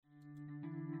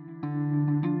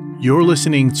You're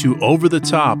listening to Over the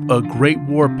Top, a Great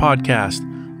War podcast.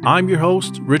 I'm your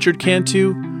host, Richard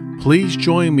Cantu. Please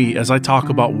join me as I talk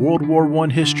about World War I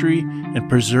history and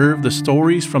preserve the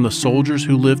stories from the soldiers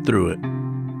who lived through it.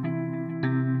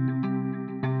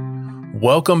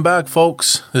 Welcome back,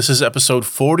 folks. This is episode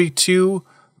 42,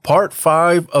 part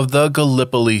 5 of the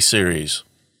Gallipoli series.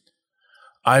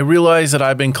 I realize that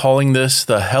I've been calling this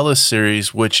the Hellas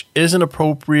series, which isn't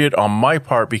appropriate on my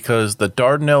part because the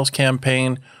Dardanelles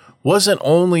campaign wasn't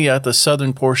only at the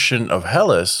southern portion of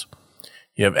Hellas.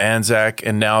 You have Anzac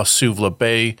and now Suvla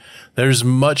Bay. There's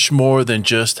much more than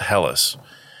just Hellas.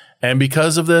 And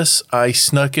because of this, I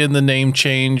snuck in the name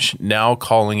change, now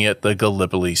calling it the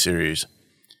Gallipoli series.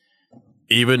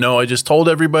 Even though I just told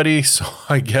everybody, so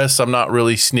I guess I'm not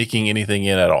really sneaking anything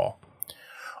in at all.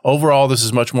 Overall, this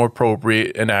is much more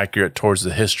appropriate and accurate towards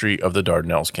the history of the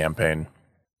Dardanelles campaign.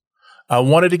 I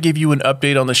wanted to give you an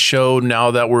update on the show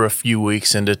now that we're a few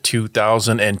weeks into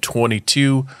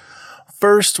 2022.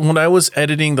 First, when I was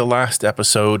editing the last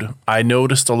episode, I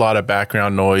noticed a lot of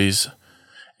background noise,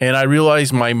 and I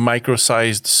realized my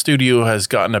micro-sized studio has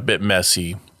gotten a bit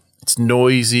messy. It's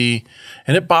noisy,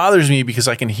 and it bothers me because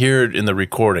I can hear it in the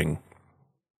recording.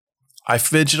 I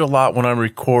fidget a lot when I'm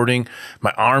recording.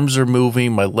 My arms are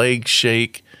moving, my legs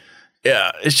shake.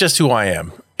 Yeah, it's just who I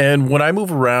am. And when I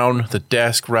move around, the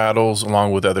desk rattles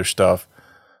along with other stuff.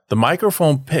 The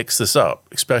microphone picks this up,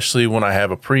 especially when I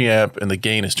have a preamp and the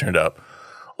gain is turned up.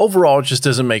 Overall, it just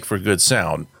doesn't make for good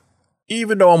sound.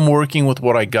 Even though I'm working with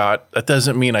what I got, that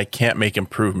doesn't mean I can't make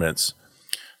improvements.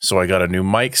 So I got a new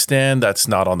mic stand that's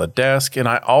not on the desk, and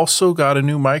I also got a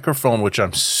new microphone, which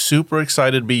I'm super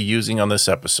excited to be using on this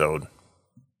episode.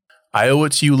 I owe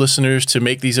it to you listeners to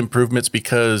make these improvements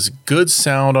because good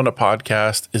sound on a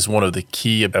podcast is one of the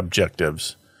key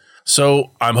objectives.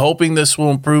 So I'm hoping this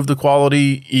will improve the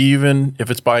quality, even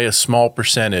if it's by a small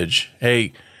percentage.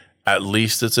 Hey, at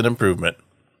least it's an improvement.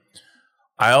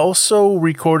 I also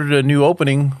recorded a new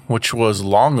opening, which was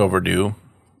long overdue.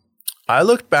 I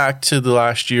looked back to the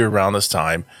last year around this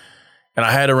time, and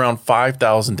I had around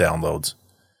 5,000 downloads.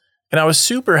 And I was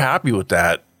super happy with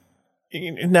that.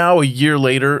 Now, a year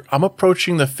later, I'm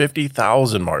approaching the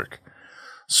 50,000 mark.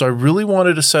 So I really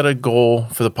wanted to set a goal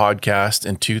for the podcast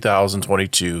in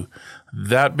 2022,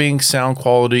 that being sound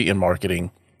quality and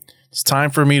marketing. It's time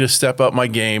for me to step up my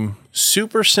game.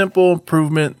 Super simple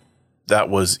improvement that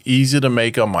was easy to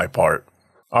make on my part.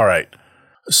 All right.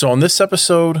 So on this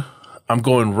episode, I'm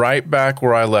going right back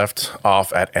where I left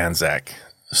off at Anzac.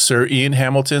 Sir Ian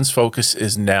Hamilton's focus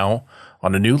is now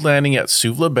on a new landing at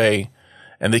Suvla Bay,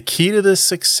 and the key to this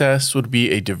success would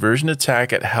be a diversion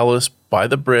attack at Hellas by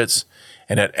the Brits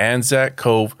and at Anzac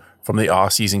Cove from the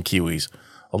Aussies and Kiwis,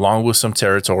 along with some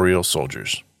territorial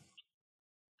soldiers.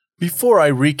 Before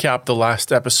I recap the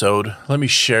last episode, let me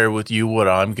share with you what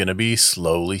I'm going to be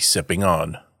slowly sipping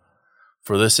on.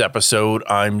 For this episode,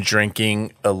 I'm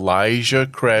drinking Elijah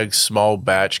Craig Small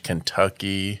Batch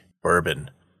Kentucky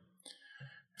Bourbon.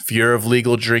 If you're of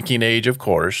legal drinking age, of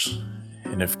course,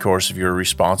 and of course, if you're a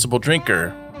responsible drinker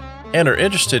and are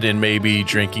interested in maybe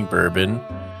drinking bourbon,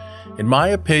 in my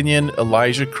opinion,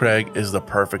 Elijah Craig is the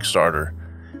perfect starter.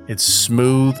 It's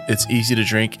smooth, it's easy to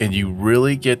drink, and you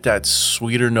really get that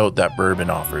sweeter note that bourbon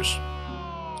offers.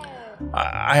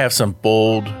 I have some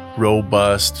bold,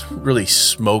 robust, really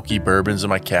smoky bourbons in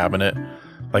my cabinet,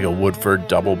 like a Woodford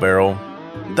Double Barrel.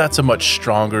 That's a much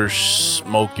stronger,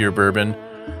 smokier bourbon.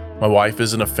 My wife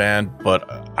isn't a fan,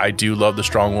 but I do love the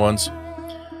strong ones.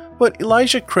 But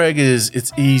Elijah Craig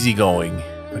it's easygoing.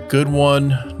 A good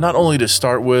one, not only to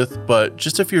start with, but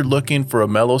just if you're looking for a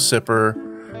mellow sipper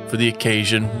for the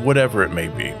occasion, whatever it may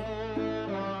be.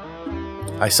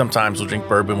 I sometimes will drink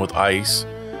bourbon with ice.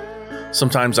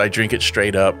 Sometimes I drink it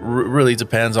straight up. Really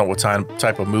depends on what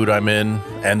type of mood I'm in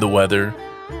and the weather.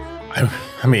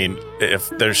 I mean, if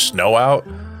there's snow out,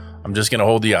 I'm just going to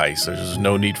hold the ice. There's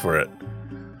no need for it.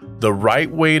 The right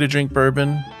way to drink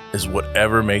bourbon is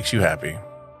whatever makes you happy.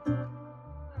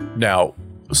 Now,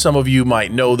 some of you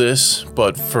might know this,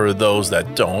 but for those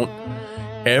that don't,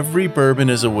 every bourbon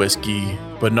is a whiskey,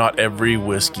 but not every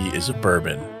whiskey is a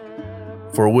bourbon.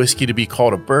 For a whiskey to be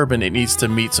called a bourbon, it needs to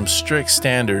meet some strict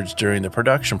standards during the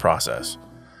production process.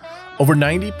 Over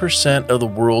 90% of the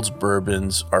world's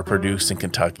bourbons are produced in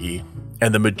Kentucky,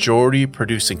 and the majority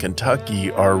produced in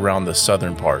Kentucky are around the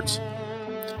southern parts.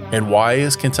 And why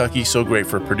is Kentucky so great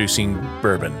for producing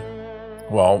bourbon?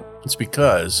 Well, it's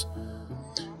because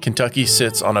Kentucky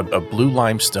sits on a blue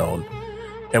limestone,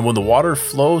 and when the water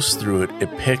flows through it,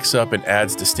 it picks up and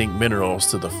adds distinct minerals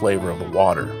to the flavor of the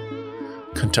water.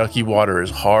 Kentucky water is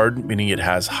hard, meaning it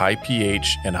has high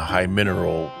pH and high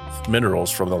minerals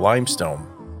from the limestone.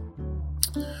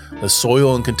 The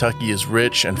soil in Kentucky is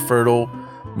rich and fertile,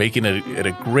 making it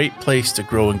a great place to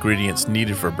grow ingredients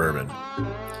needed for bourbon.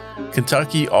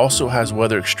 Kentucky also has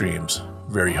weather extremes,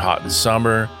 very hot in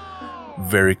summer,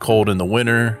 very cold in the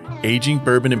winter. Aging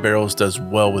bourbon in barrels does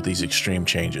well with these extreme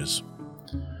changes.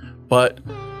 But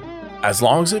as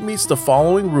long as it meets the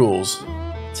following rules,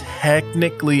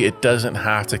 technically it doesn't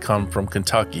have to come from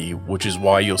Kentucky, which is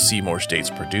why you'll see more states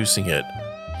producing it.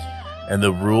 And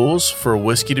the rules for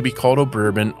whiskey to be called a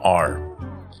bourbon are: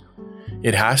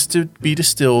 it has to be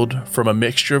distilled from a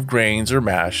mixture of grains or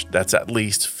mash that's at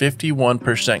least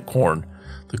 51% corn.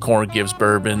 The corn gives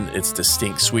bourbon its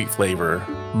distinct sweet flavor.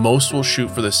 Most will shoot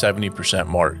for the 70%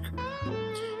 mark.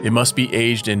 It must be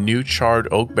aged in new charred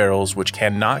oak barrels, which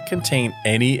cannot contain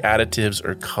any additives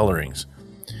or colorings.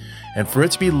 And for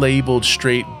it to be labeled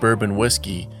straight bourbon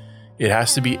whiskey, it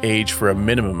has to be aged for a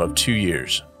minimum of 2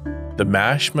 years. The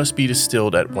mash must be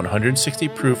distilled at 160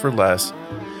 proof or less,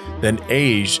 then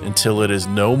aged until it is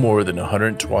no more than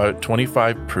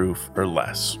 125 proof or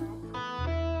less.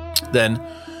 Then,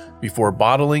 before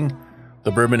bottling,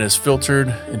 the bourbon is filtered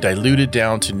and diluted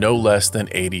down to no less than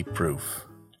 80 proof.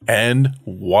 And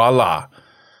voila,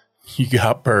 you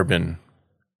got bourbon.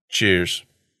 Cheers.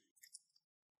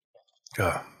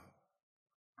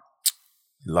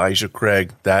 Elijah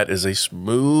Craig, that is a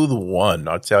smooth one,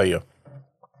 I'll tell you.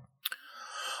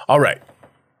 All right,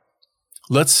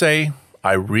 let's say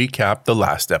I recap the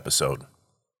last episode.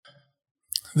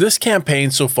 This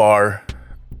campaign so far,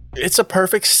 it's a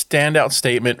perfect standout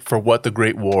statement for what the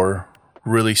Great War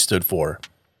really stood for.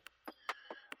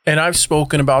 And I've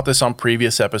spoken about this on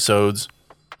previous episodes.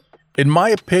 In my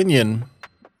opinion,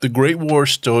 the Great War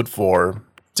stood for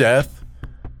death,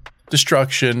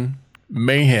 destruction,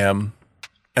 mayhem,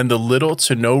 and the little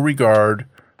to no regard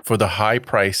for the high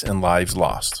price and lives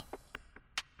lost.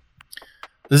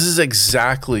 This is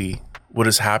exactly what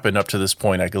has happened up to this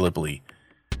point at Gallipoli.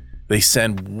 They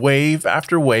send wave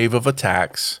after wave of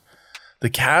attacks. The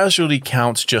casualty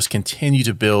counts just continue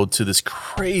to build to this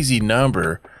crazy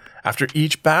number after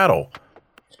each battle.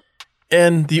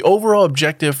 And the overall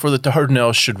objective for the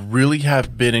Dardanelles should really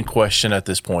have been in question at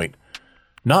this point,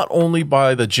 not only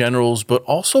by the generals, but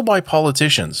also by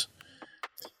politicians.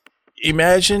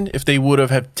 Imagine if they would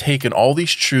have taken all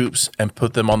these troops and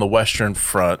put them on the Western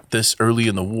Front this early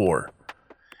in the war.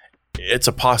 It's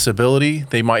a possibility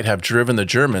they might have driven the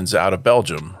Germans out of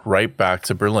Belgium, right back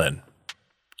to Berlin.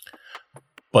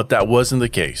 But that wasn't the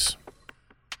case.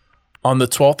 On the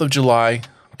 12th of July,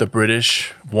 the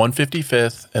British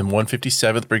 155th and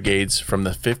 157th Brigades from the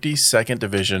 52nd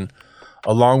Division,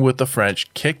 along with the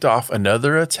French, kicked off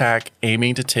another attack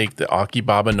aiming to take the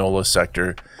Aki-Baba-Nola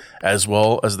sector, as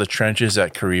well as the trenches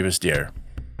at Karivas Dere.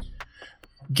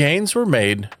 Gains were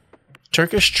made.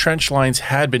 Turkish trench lines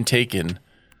had been taken.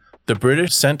 The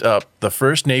British sent up the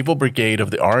 1st Naval Brigade of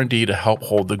the R&D to help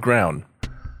hold the ground.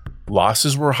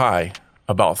 Losses were high,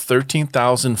 about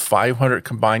 13,500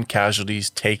 combined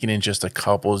casualties taken in just a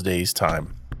couple of days'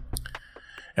 time.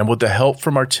 And with the help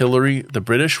from artillery, the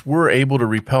British were able to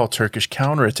repel Turkish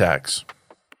counterattacks.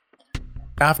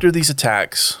 After these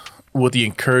attacks, with the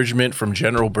encouragement from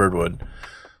General Birdwood,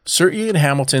 Sir Ian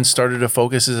Hamilton started to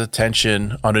focus his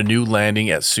attention on a new landing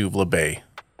at Suvla Bay,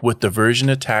 with diversion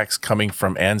attacks coming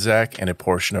from Anzac and a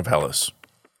portion of Hellas.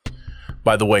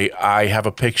 By the way, I have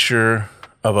a picture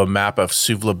of a map of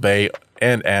Suvla Bay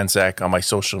and Anzac on my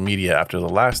social media after the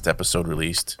last episode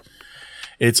released.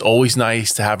 It's always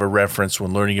nice to have a reference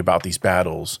when learning about these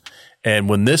battles, and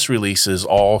when this releases,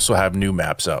 I'll also have new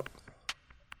maps up.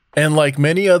 And like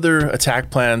many other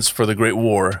attack plans for the Great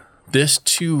War, this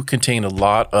too contained a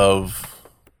lot of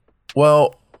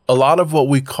what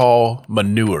we call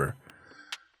manure.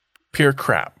 Pure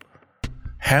crap.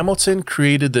 Hamilton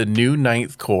created the new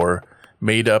 9th Corps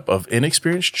made up of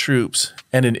inexperienced troops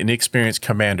and an inexperienced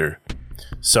commander.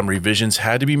 Some revisions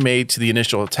had to be made to the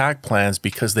initial attack plans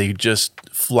because they just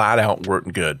flat out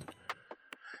weren't good.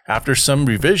 After some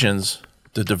revisions,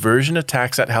 the diversion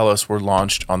attacks at Hellas were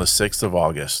launched on the 6th of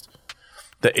August.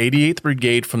 The 88th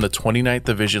Brigade from the 29th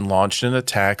Division launched an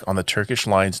attack on the Turkish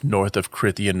lines north of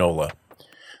Krithia-Nola.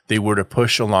 They were to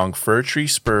push along Fir Tree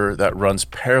Spur that runs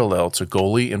parallel to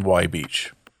Goli and Y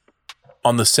Beach.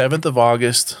 On the 7th of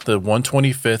August, the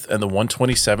 125th and the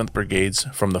 127th Brigades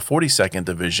from the 42nd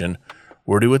Division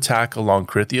were to attack along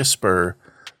Krithia Spur,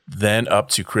 then up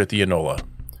to Krithia-Nola.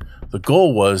 The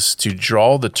goal was to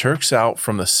draw the Turks out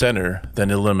from the center, then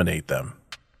eliminate them.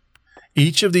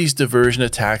 Each of these diversion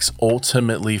attacks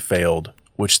ultimately failed,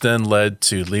 which then led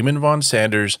to Lehman von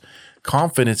Sanders'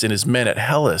 confidence in his men at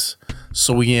Hellas,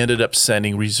 so he ended up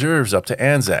sending reserves up to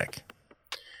Anzac.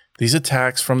 These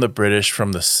attacks from the British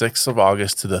from the 6th of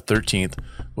August to the 13th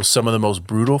was some of the most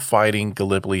brutal fighting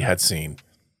Gallipoli had seen.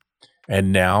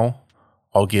 And now,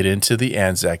 I'll get into the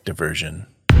Anzac diversion.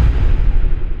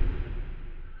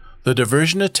 The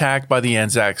diversion attack by the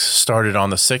Anzacs started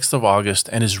on the 6th of August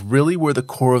and is really where the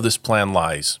core of this plan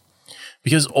lies.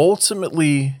 Because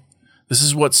ultimately, this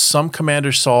is what some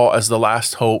commanders saw as the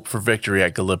last hope for victory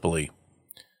at Gallipoli.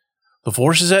 The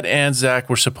forces at Anzac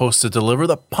were supposed to deliver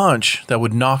the punch that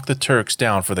would knock the Turks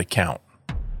down for the count.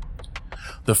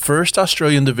 The 1st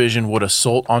Australian Division would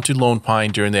assault onto Lone Pine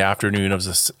during the afternoon of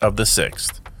the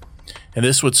 6th, and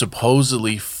this would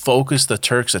supposedly focus the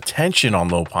Turks' attention on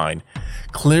Lone Pine,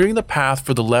 clearing the path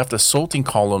for the left assaulting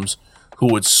columns who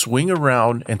would swing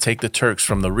around and take the Turks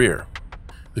from the rear.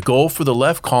 The goal for the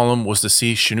left column was to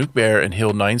seize Chinook Bear and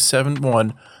Hill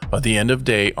 971 by the end of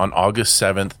day on August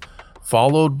 7th,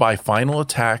 followed by final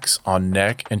attacks on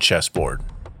neck and chessboard.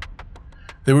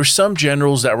 There were some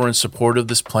generals that were in support of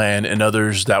this plan and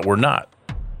others that were not.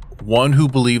 One who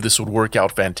believed this would work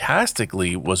out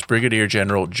fantastically was Brigadier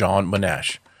General John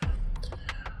Monash.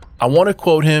 I want to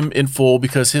quote him in full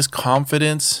because his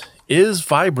confidence is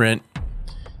vibrant,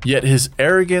 yet his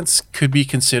arrogance could be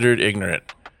considered ignorant.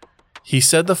 He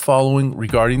said the following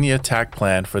regarding the attack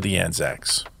plan for the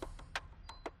Anzacs.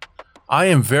 I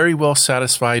am very well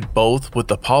satisfied both with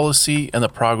the policy and the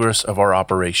progress of our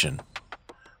operation.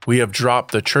 We have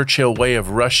dropped the Churchill way of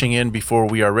rushing in before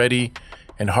we are ready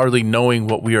and hardly knowing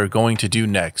what we are going to do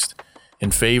next, in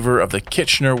favor of the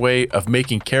Kitchener way of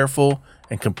making careful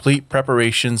and complete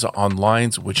preparations on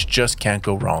lines which just can't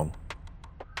go wrong.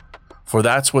 For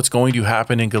that's what's going to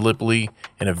happen in Gallipoli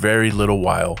in a very little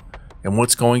while, and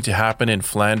what's going to happen in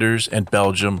Flanders and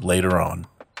Belgium later on.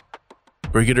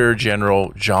 Brigadier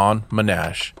General John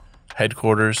Monash,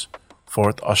 Headquarters,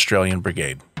 4th Australian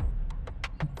Brigade.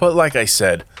 But like I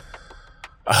said,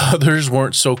 others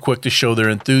weren't so quick to show their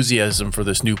enthusiasm for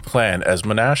this new plan as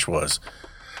Monash was,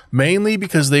 mainly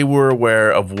because they were aware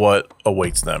of what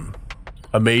awaits them.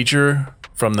 A major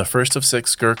from the 1st of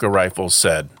 6 Gurkha Rifles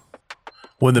said,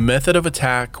 "When the method of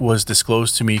attack was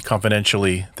disclosed to me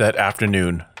confidentially that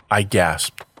afternoon, I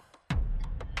gasped.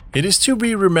 It is to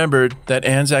be remembered that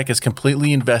Anzac is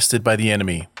completely invested by the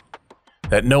enemy,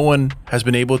 that no one has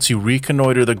been able to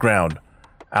reconnoiter the ground.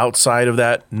 Outside of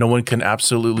that, no one can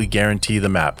absolutely guarantee the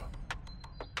map."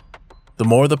 The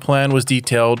more the plan was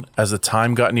detailed as the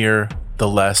time got nearer, the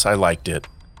less I liked it.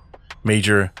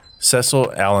 Major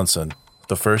Cecil Allinson,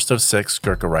 the 1st of 6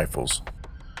 Gurkha Rifles.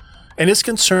 And his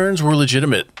concerns were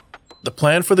legitimate. The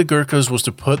plan for the Gurkhas was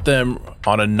to put them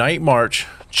on a night march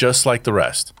just like the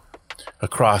rest,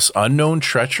 across unknown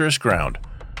treacherous ground.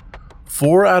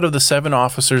 4 out of the 7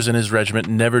 officers in his regiment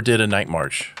never did a night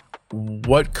march.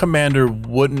 What commander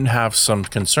wouldn't have some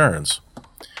concerns?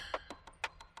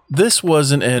 This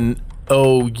wasn't an,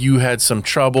 "oh, you had some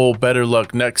trouble, better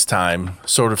luck next time"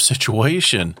 sort of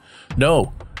situation.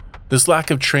 No, this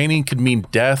lack of training could mean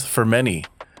death for many.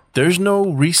 There's no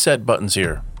reset buttons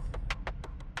here.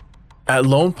 At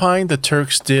Lone Pine, the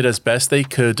Turks did as best they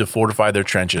could to fortify their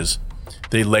trenches.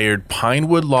 They layered pine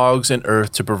wood logs and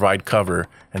earth to provide cover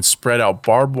and spread out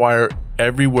barbed wire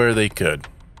everywhere they could.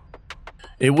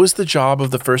 It was the job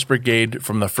of the 1st Brigade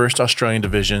from the 1st Australian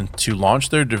Division to launch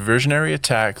their diversionary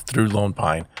attack through Lone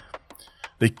Pine.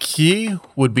 The key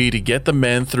would be to get the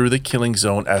men through the killing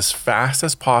zone as fast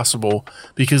as possible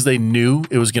because they knew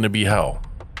it was going to be hell.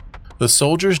 The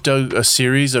soldiers dug a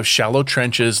series of shallow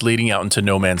trenches leading out into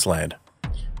no man's land.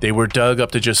 They were dug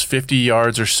up to just 50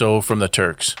 yards or so from the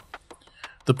Turks.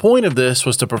 The point of this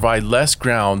was to provide less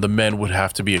ground the men would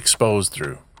have to be exposed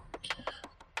through.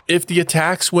 If the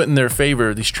attacks went in their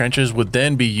favor, these trenches would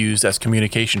then be used as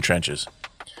communication trenches.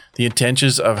 The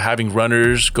intentions of having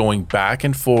runners going back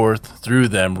and forth through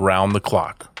them round the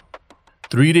clock.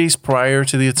 3 days prior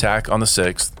to the attack on the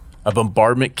 6th, a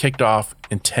bombardment kicked off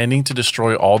intending to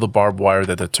destroy all the barbed wire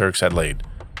that the Turks had laid.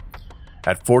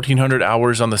 At 1400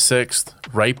 hours on the 6th,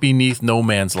 right beneath no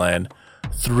man's land,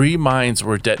 3 mines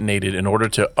were detonated in order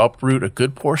to uproot a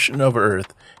good portion of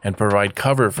earth and provide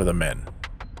cover for the men.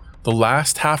 The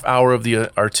last half hour of the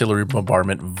artillery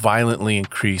bombardment violently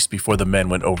increased before the men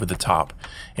went over the top,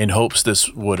 in hopes this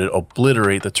would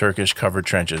obliterate the Turkish covered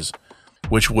trenches,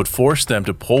 which would force them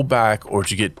to pull back or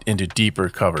to get into deeper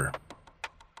cover.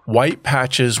 White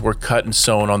patches were cut and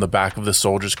sewn on the back of the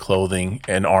soldiers' clothing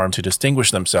and arms to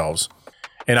distinguish themselves.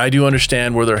 And I do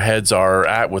understand where their heads are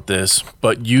at with this,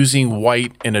 but using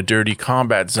white in a dirty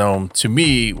combat zone to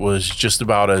me was just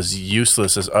about as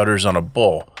useless as udders on a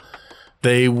bull.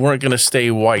 They weren't going to stay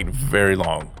white very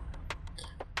long.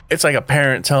 It's like a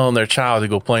parent telling their child to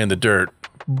go play in the dirt,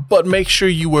 but make sure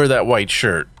you wear that white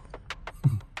shirt.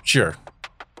 Sure.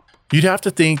 You'd have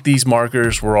to think these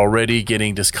markers were already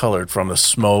getting discolored from the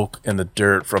smoke and the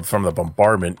dirt from the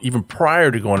bombardment even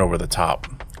prior to going over the top.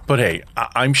 But hey,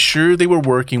 I'm sure they were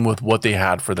working with what they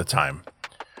had for the time.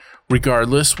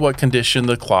 Regardless what condition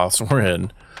the cloths were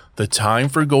in, the time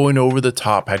for going over the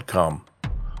top had come.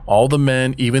 All the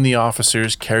men, even the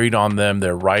officers, carried on them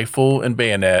their rifle and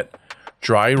bayonet,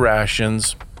 dry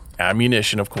rations,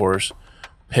 ammunition of course,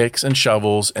 picks and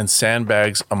shovels, and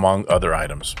sandbags among other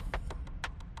items.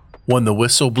 When the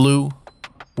whistle blew,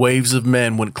 waves of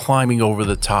men went climbing over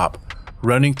the top,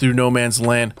 running through no man's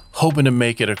land, hoping to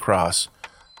make it across.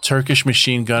 Turkish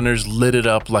machine gunners lit it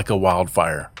up like a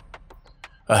wildfire.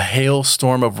 A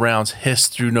hailstorm of rounds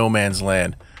hissed through no man's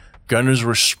land. Gunners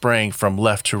were spraying from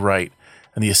left to right,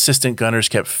 and the assistant gunners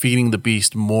kept feeding the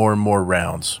beast more and more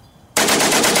rounds.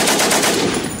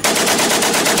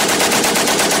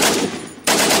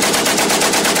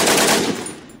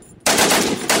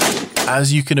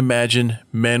 As you can imagine,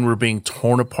 men were being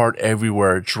torn apart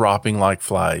everywhere, dropping like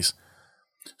flies.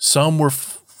 Some were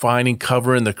finding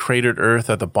cover in the cratered earth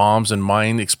that the bombs and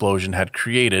mine explosion had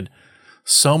created.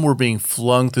 Some were being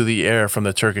flung through the air from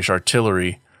the Turkish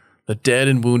artillery. The dead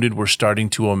and wounded were starting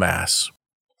to amass.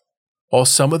 While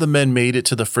some of the men made it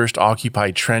to the first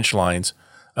occupied trench lines,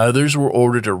 others were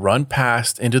ordered to run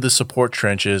past into the support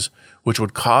trenches, which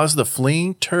would cause the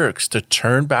fleeing Turks to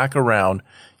turn back around,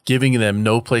 giving them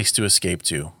no place to escape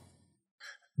to.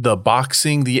 The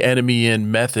boxing the enemy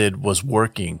in method was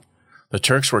working. The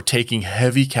Turks were taking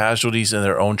heavy casualties in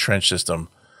their own trench system.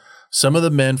 Some of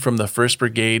the men from the 1st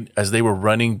Brigade, as they were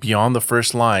running beyond the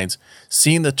first lines,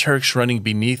 seen the Turks running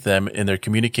beneath them in their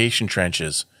communication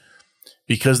trenches.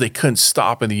 Because they couldn't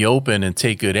stop in the open and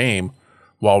take good aim,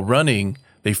 while running,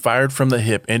 they fired from the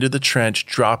hip into the trench,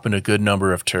 dropping a good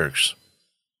number of Turks.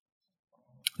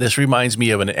 This reminds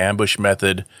me of an ambush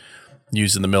method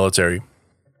used in the military.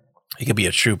 It could be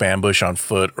a troop ambush on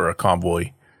foot or a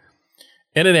convoy.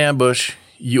 In an ambush,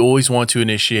 you always want to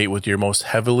initiate with your most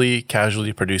heavily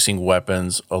casualty-producing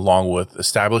weapons, along with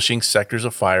establishing sectors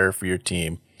of fire for your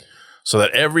team, so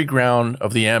that every ground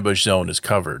of the ambush zone is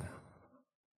covered.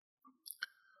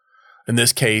 In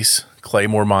this case,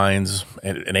 claymore mines,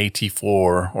 an AT-4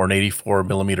 or an 84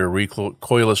 millimeter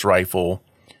recoilless rifle,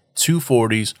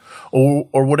 240s,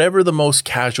 or whatever the most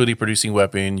casualty-producing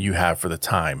weapon you have for the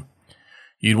time.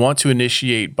 You'd want to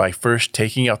initiate by first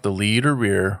taking out the lead or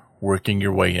rear, working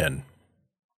your way in.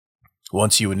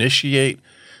 Once you initiate,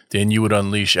 then you would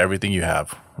unleash everything you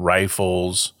have,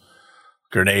 rifles,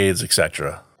 grenades,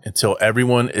 etc., until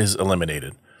everyone is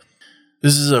eliminated.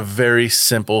 This is a very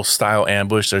simple style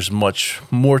ambush. There's much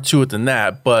more to it than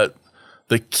that, but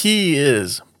the key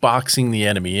is boxing the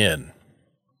enemy in.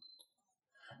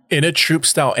 In a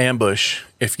troop-style ambush,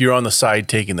 if you're on the side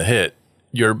taking the hit,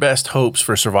 your best hopes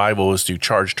for survival is to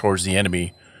charge towards the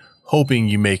enemy, hoping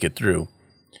you make it through.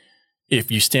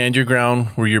 If you stand your ground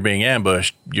where you're being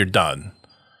ambushed, you're done.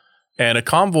 And a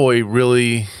convoy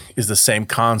really is the same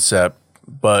concept,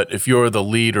 but if you're the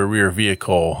lead or rear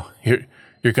vehicle,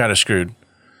 you're kind of screwed.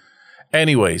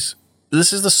 Anyways,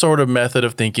 this is the sort of method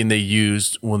of thinking they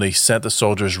used when they sent the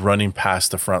soldiers running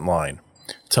past the front line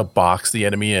to box the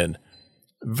enemy in.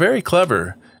 Very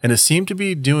clever, and it seemed to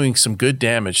be doing some good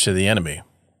damage to the enemy.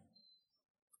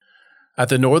 At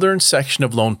the northern section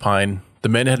of Lone Pine, the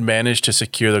men had managed to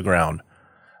secure the ground.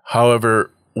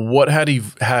 However, what had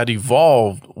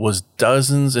evolved was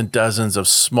dozens and dozens of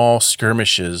small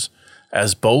skirmishes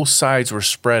as both sides were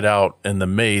spread out in the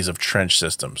maze of trench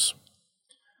systems.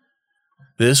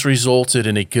 This resulted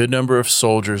in a good number of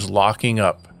soldiers locking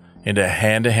up into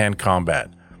hand-to-hand combat.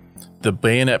 The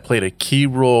bayonet played a key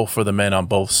role for the men on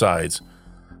both sides.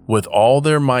 With all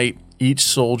their might, each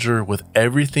soldier, with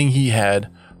everything he had,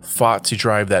 fought to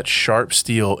drive that sharp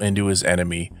steel into his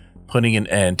enemy, putting an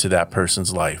end to that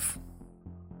person's life.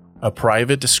 A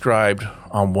private described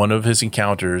on one of his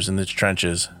encounters in the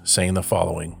trenches saying the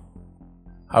following: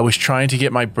 "I was trying to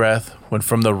get my breath when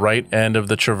from the right end of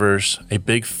the traverse, a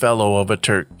big fellow of a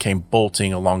Turk came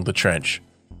bolting along the trench.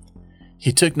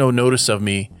 He took no notice of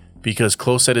me because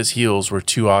close at his heels were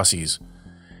 2 Aussies,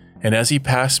 and as he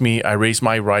passed me, I raised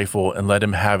my rifle and let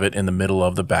him have it in the middle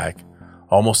of the back,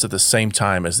 almost at the same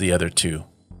time as the other 2.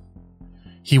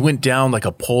 He went down like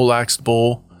a poleaxed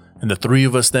bull, and the 3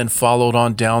 of us then followed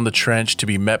on down the trench to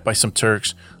be met by some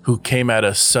Turks who came at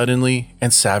us suddenly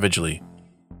and savagely.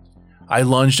 I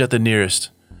lunged at the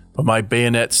nearest, but my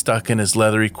bayonet stuck in his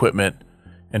leather equipment,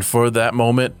 and for that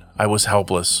moment I was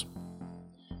helpless.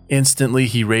 Instantly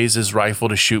he raised his rifle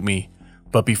to shoot me,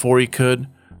 but before he could,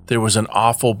 there was an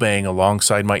awful bang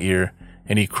alongside my ear,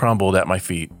 and he crumbled at my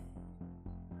feet.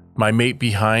 My mate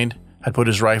behind, had put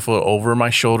his rifle over my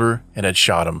shoulder and had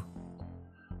shot him.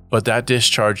 But that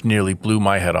discharge nearly blew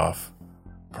my head off.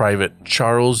 Private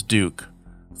Charles Duke,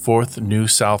 4th New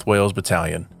South Wales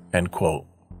Battalion, end quote.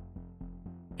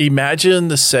 Imagine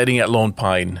the setting at Lone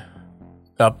Pine.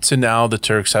 Up to now, the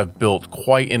Turks have built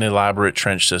quite an elaborate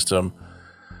trench system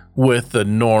with the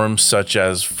norms such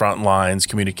as front lines,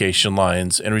 communication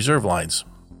lines, and reserve lines.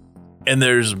 And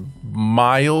there's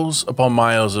miles upon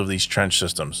miles of these trench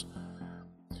systems.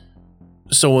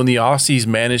 So when the Aussies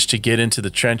managed to get into the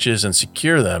trenches and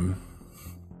secure them,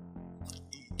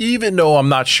 even though I'm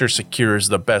not sure secure is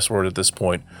the best word at this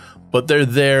point, but they're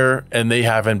there and they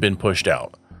haven't been pushed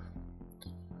out.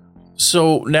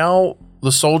 So now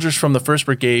the soldiers from the 1st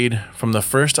Brigade from the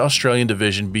 1st Australian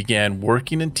Division began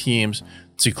working in teams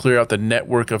to clear out the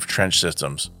network of trench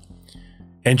systems.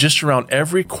 And just around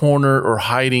every corner or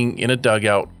hiding in a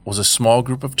dugout was a small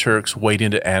group of Turks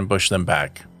waiting to ambush them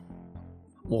back.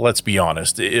 Well, let's be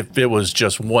honest, if it was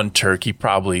just one Turk, he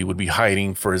probably would be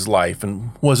hiding for his life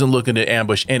and wasn't looking to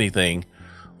ambush anything.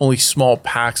 Only small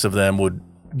packs of them would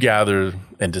gather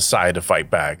and decide to fight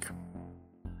back.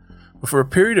 But for a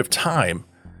period of time,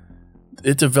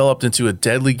 it developed into a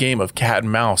deadly game of cat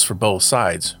and mouse for both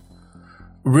sides.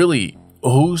 Really,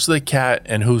 who's the cat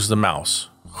and who's the mouse?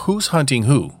 Who's hunting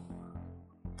who?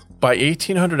 By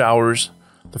 1800 hours,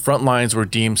 the front lines were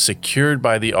deemed secured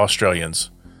by the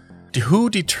Australians. Who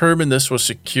determined this was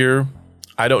secure?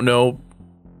 I don't know,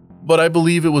 but I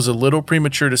believe it was a little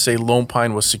premature to say Lone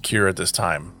Pine was secure at this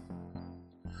time.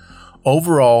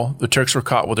 Overall, the Turks were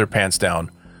caught with their pants down,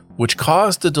 which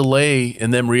caused a delay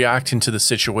in them reacting to the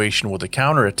situation with a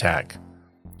counterattack.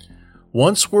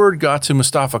 Once word got to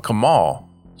Mustafa Kemal,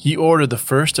 he ordered the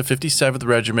 1st to 57th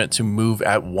Regiment to move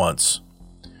at once.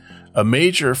 A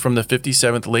major from the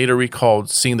 57th later recalled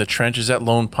seeing the trenches at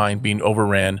Lone Pine being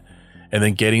overran and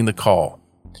then getting the call.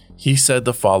 He said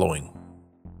the following: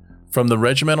 "From the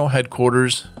regimental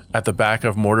headquarters at the back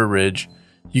of Mortar Ridge,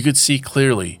 you could see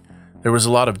clearly there was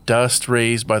a lot of dust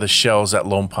raised by the shells at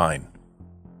Lone Pine.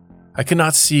 I could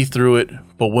not see through it,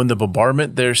 but when the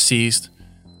bombardment there ceased,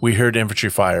 we heard infantry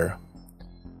fire.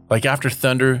 Like after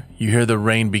thunder, you hear the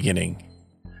rain beginning.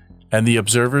 And the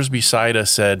observers beside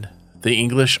us said, 'The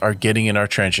English are getting in our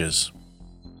trenches.'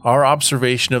 Our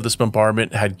observation of this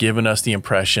bombardment had given us the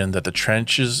impression that the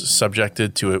trenches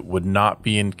subjected to it would not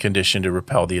be in condition to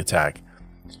repel the attack.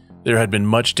 There had been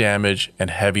much damage and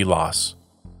heavy loss.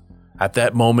 At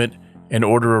that moment, an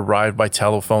order arrived by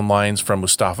telephone lines from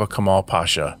Mustafa Kemal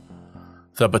Pasha.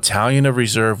 The battalion of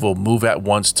reserve will move at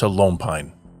once to Lone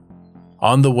Pine.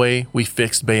 On the way, we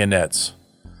fixed bayonets.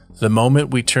 The moment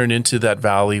we turned into that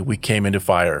valley, we came into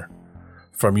fire.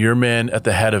 From your men at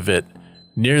the head of it,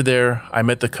 near there, I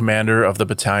met the commander of the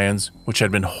battalions which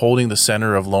had been holding the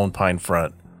center of Lone Pine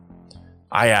front.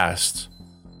 I asked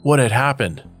what had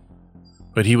happened,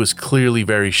 but he was clearly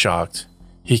very shocked.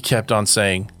 He kept on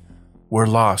saying, 'We're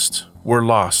lost, we're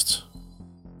lost.'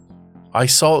 I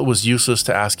saw it was useless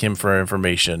to ask him for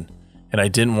information, and I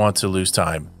didn't want to lose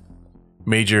time.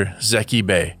 Major Zeki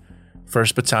Bey,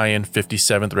 1st Battalion,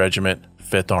 57th Regiment,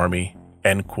 5th Army,"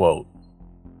 end quote.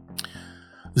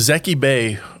 Zeki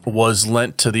Bey was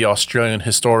lent to the Australian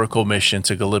Historical Mission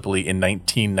to Gallipoli in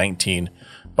 1919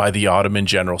 by the Ottoman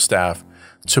General Staff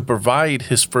to provide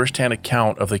his first-hand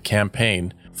account of the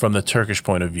campaign from the Turkish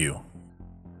point of view.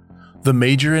 The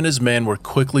major and his men were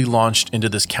quickly launched into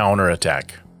this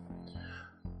counterattack.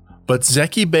 But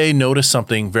Zeki Bey noticed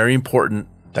something very important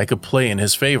that could play in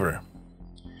his favor.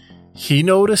 He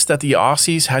noticed that the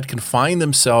Aussies had confined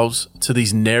themselves to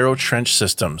these narrow trench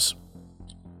systems.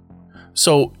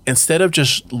 So instead of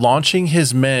just launching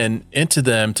his men into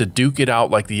them to duke it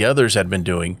out like the others had been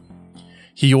doing,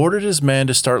 he ordered his men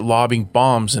to start lobbing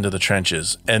bombs into the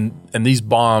trenches, and these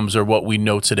bombs are what we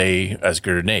know today as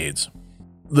grenades.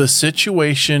 The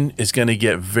situation is going to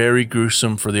get very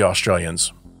gruesome for the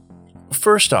Australians.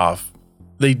 First off,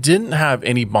 they didn't have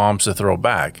any bombs to throw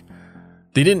back.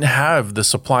 They didn't have the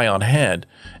supply on hand,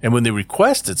 and when they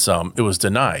requested some, it was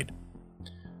denied.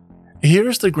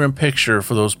 Here's the grim picture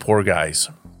for those poor guys.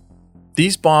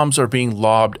 These bombs are being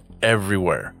lobbed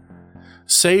everywhere.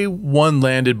 Say one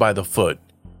landed by the foot,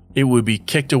 it would be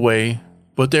kicked away,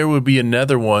 but there would be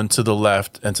another one to the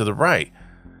left and to the right.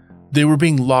 They were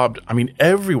being lobbed,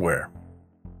 everywhere.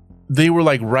 They were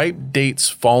like ripe dates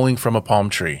falling from a palm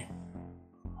tree.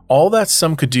 All that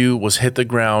some could do was hit the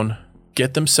ground,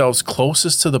 get themselves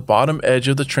closest to the bottom edge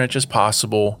of the trench as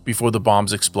possible before the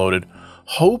bombs exploded,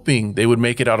 hoping they would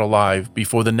make it out alive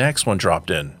before the next one dropped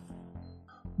in.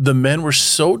 The men were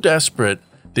so desperate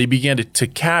they began to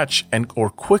catch or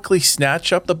quickly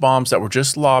snatch up the bombs that were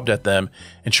just lobbed at them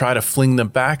and try to fling them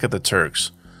back at the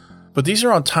Turks. But these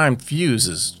are on timed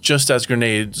fuses, just as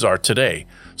grenades are today,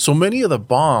 so many of the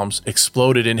bombs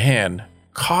exploded in hand,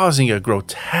 causing a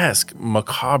grotesque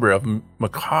macabre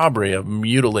of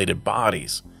mutilated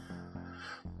bodies.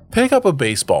 Pick up a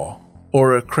baseball,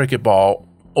 or a cricket ball,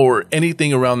 or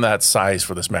anything around that size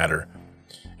for this matter,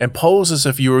 and pose as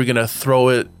if you were going to throw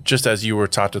it just as you were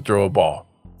taught to throw a ball.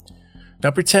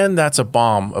 Now pretend that's a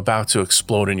bomb about to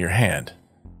explode in your hand.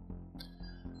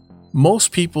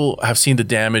 Most people have seen the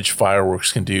damage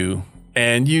fireworks can do,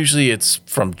 and usually it's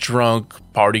from drunk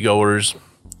partygoers.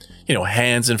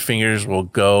 Hands and fingers will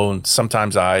go, and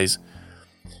sometimes eyes.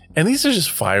 And these are just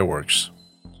fireworks.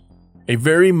 A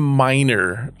very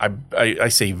minor, I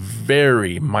say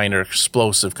very minor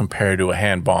explosive compared to a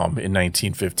hand bomb in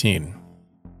 1915.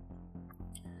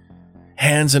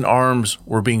 Hands and arms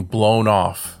were being blown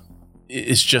off.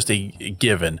 It's just a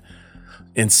given.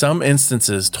 In some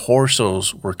instances,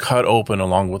 torsos were cut open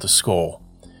along with the skull.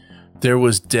 There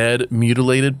was dead,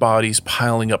 mutilated bodies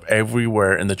piling up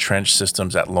everywhere in the trench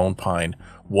systems at Lone Pine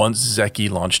once Zeki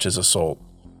launched his assault.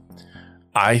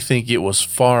 I think it was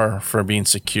far from being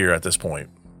secure at this point.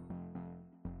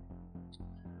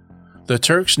 The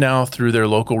Turks now threw their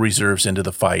local reserves into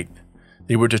the fight.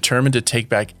 They were determined to take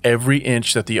back every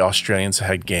inch that the Australians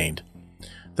had gained.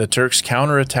 The Turks'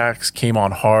 counterattacks came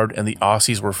on hard, and the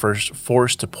Aussies were first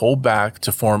forced to pull back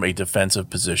to form a defensive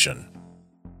position.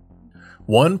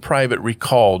 One private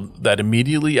recalled that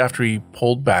immediately after he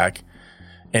pulled back,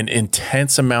 an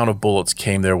intense amount of bullets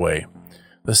came their way.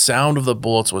 The sound of the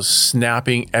bullets was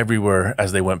snapping everywhere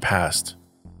as they went past.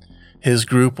 His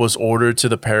group was ordered to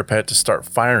the parapet to start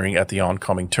firing at the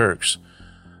oncoming Turks.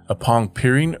 Upon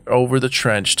peering over the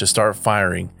trench to start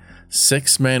firing,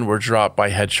 6 men were dropped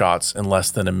by headshots in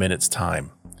less than a minute's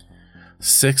time.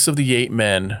 6 of the 8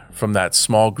 men from that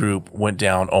small group went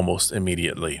down almost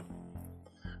immediately.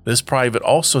 This private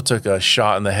also took a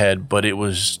shot in the head, but it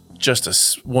was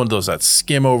just one of those that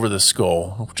skim over the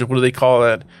skull. What do they call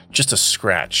that? Just a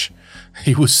scratch.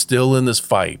 He was still in this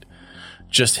fight.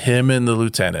 Just him and the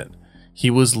lieutenant.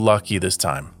 He was lucky this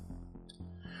time.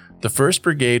 The 1st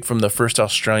Brigade from the 1st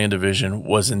Australian Division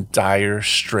was in dire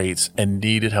straits and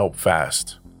needed help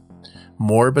fast.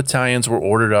 More battalions were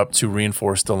ordered up to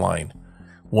reinforce the line,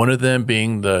 one of them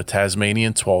being the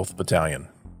Tasmanian 12th Battalion.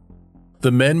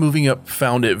 The men moving up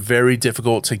found it very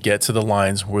difficult to get to the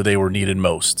lines where they were needed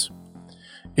most.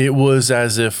 It was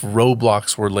as if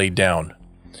roadblocks were laid down.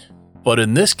 But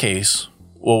in this case,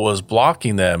 what was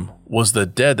blocking them was the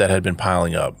dead that had been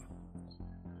piling up.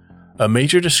 A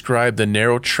major described the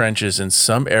narrow trenches in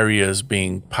some areas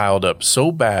being piled up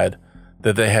so bad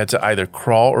that they had to either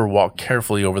crawl or walk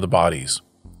carefully over the bodies.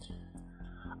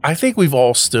 I think we've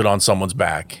all stood on someone's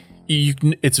back.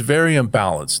 It's very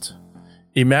unbalanced.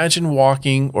 Imagine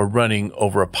walking or running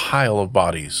over a pile of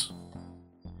bodies.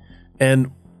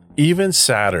 And even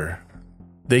sadder,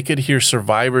 they could hear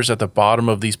survivors at the bottom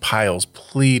of these piles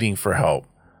pleading for help.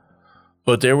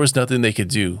 But there was nothing they could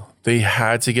do. They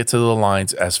had to get to the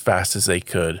lines as fast as they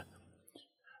could.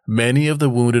 Many of the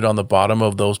wounded on the bottom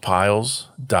of those piles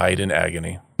died in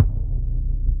agony.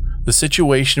 The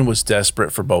situation was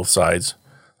desperate for both sides.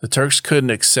 The Turks couldn't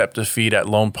accept defeat at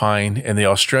Lone Pine, and the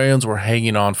Australians were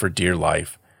hanging on for dear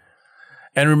life.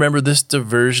 And remember, this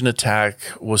diversion attack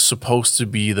was supposed to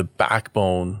be the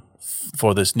backbone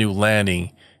for this new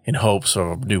landing in hopes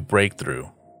of a new breakthrough.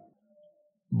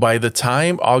 By the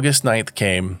time August 9th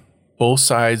came, both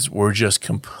sides were just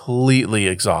completely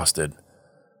exhausted.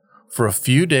 For a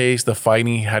few days, the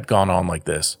fighting had gone on like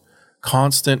this.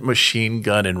 Constant machine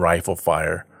gun and rifle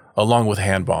fire, along with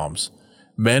hand bombs.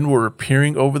 Men were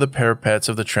peering over the parapets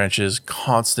of the trenches,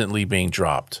 constantly being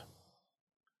dropped.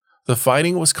 The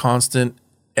fighting was constant,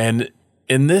 and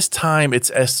in this time,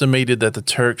 it's estimated that the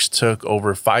Turks took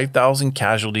over 5,000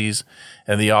 casualties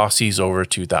and the Aussies over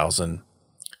 2,000.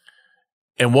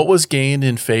 And what was gained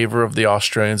in favor of the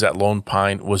Australians at Lone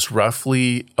Pine was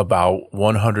roughly about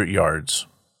 100 yards.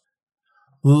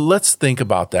 Let's think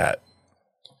about that.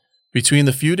 Between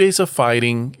the few days of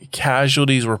fighting,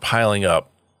 casualties were piling up,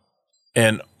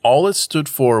 and all it stood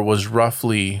for was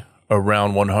roughly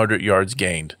around 100 yards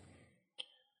gained.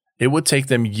 It would take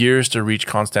them years to reach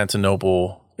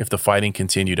Constantinople if the fighting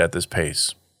continued at this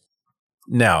pace.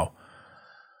 Now,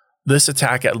 this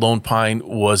attack at Lone Pine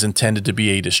was intended to be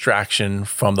a distraction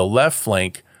from the left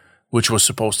flank, which was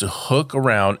supposed to hook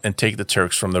around and take the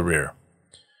Turks from the rear.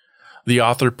 The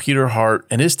author Peter Hart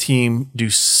and his team do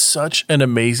such an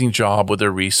amazing job with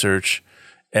their research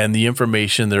and the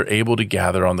information they're able to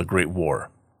gather on the Great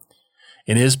War.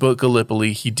 In his book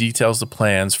Gallipoli, he details the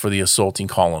plans for the assaulting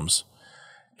columns.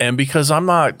 And because I'm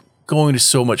not going to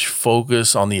so much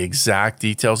focus on the exact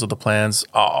details of the plans,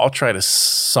 I'll try to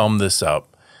sum this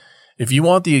up. If you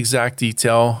want the exact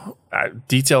detail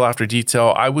after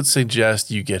detail, I would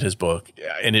suggest you get his book,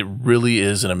 and it really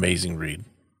is an amazing read.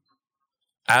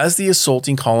 As the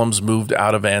assaulting columns moved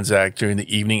out of Anzac during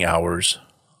the evening hours,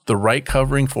 the right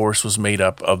covering force was made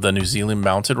up of the New Zealand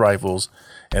Mounted Rifles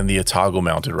and the Otago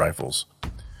Mounted Rifles.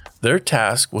 Their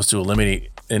task was to eliminate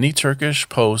any Turkish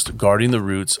post guarding the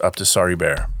routes up to Sari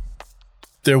Bair.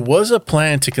 There was a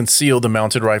plan to conceal the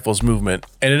Mounted Rifles movement,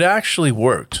 and it actually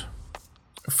worked.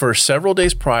 For several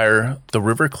days prior, the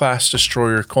River-class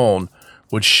destroyer Colne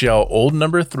would shell Old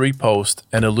Number 3 post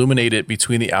and illuminate it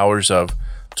between the hours of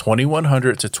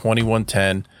 2100 to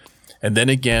 2110, and then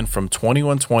again from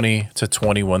 2120 to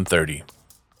 2130.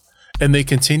 And they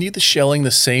continued the shelling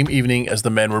the same evening as the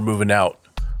men were moving out,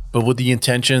 but with the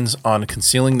intentions on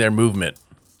concealing their movement.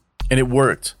 And it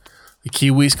worked. The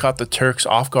Kiwis caught the Turks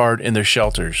off guard in their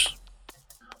shelters.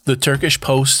 The Turkish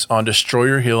posts on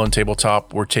Destroyer Hill and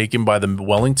Tabletop were taken by the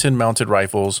Wellington Mounted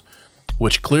Rifles,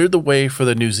 which cleared the way for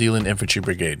the New Zealand Infantry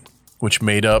Brigade, which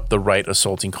made up the right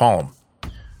assaulting column.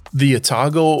 The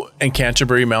Otago and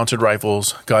Canterbury Mounted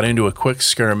Rifles got into a quick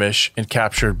skirmish and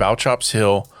captured Bouchops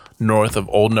Hill north of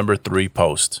Old Number 3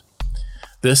 post.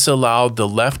 This allowed the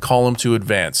left column to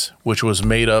advance, which was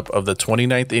made up of the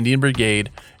 29th Indian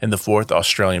Brigade and the 4th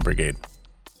Australian Brigade.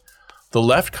 The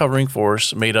left covering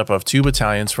force, made up of 2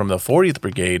 battalions from the 40th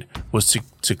Brigade, was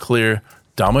to clear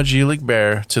Damajilik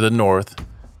Bair to the north.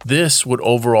 This would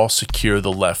overall secure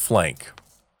the left flank.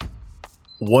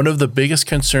 One of the biggest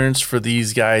concerns for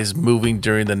these guys moving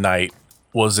during the night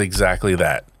was exactly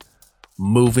that,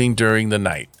 moving during the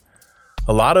night.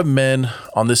 A lot of men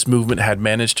on this movement had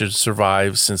managed to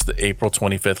survive since the April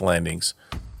 25th landings.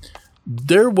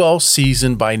 They're well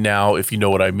seasoned by now, if you know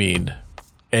what I mean.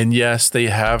 And yes, they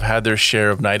have had their share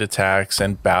of night attacks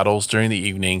and battles during the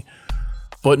evening,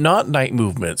 but not night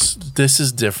movements. This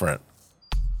is different.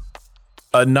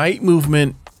 A night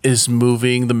movement is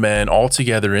moving the men all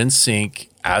together in sync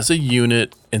as a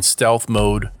unit in stealth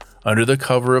mode under the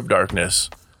cover of darkness.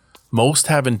 Most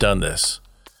haven't done this,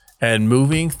 and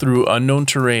moving through unknown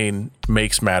terrain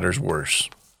makes matters worse.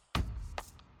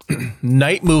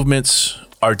 Night movements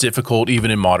are difficult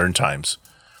even in modern times.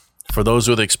 For those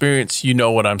with experience, you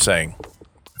know what I'm saying.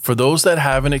 For those that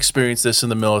haven't experienced this in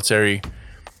the military,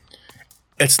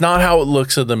 it's not how it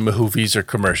looks in the movies or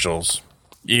commercials.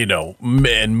 You know,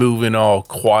 men moving all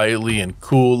quietly and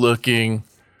cool looking.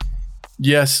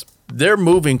 Yes, they're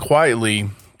moving quietly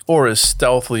or as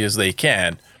stealthily as they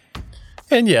can.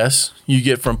 And yes, you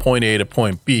get from point A to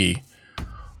point B.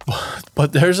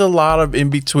 But there's a lot of in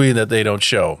between that they don't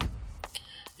show.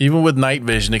 Even with night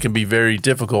vision, it can be very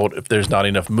difficult if there's not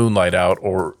enough moonlight out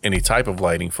or any type of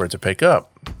lighting for it to pick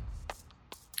up.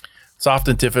 It's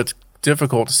often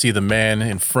difficult to see the man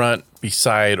in front,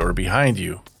 beside, or behind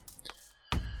you.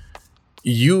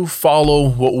 You follow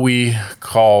what we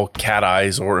call cat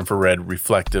eyes or infrared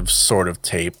reflective sort of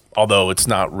tape, although it's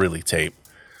not really tape.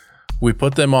 We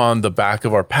put them on the back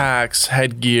of our packs,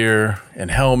 headgear,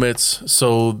 and helmets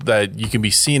so that you can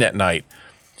be seen at night,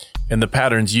 and the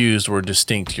patterns used were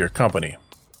distinct to your company.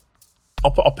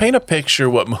 I'll paint a picture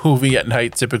what moving at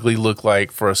night typically look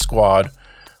like for a squad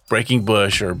breaking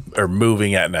bush or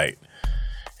moving at night.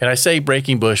 And I say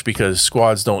breaking bush because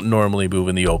squads don't normally move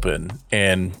in the open,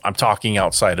 and I'm talking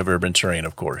outside of urban terrain,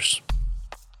 of course.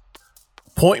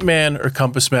 Point man or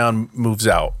compass man moves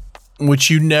out,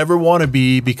 which you never want to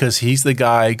be because he's the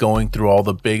guy going through all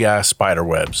the big ass spider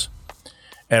webs.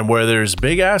 And where there's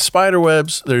big ass spider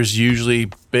webs, there's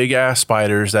usually big ass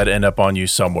spiders that end up on you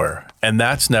somewhere, and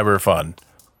that's never fun.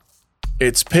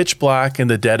 It's pitch black in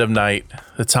the dead of night,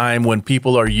 the time when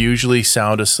people are usually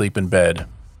sound asleep in bed.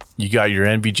 You got your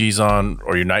NVGs on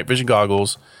or your night vision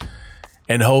goggles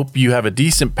and hope you have a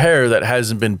decent pair that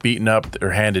hasn't been beaten up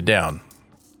or handed down.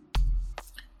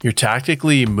 You're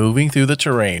tactically moving through the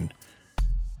terrain.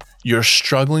 You're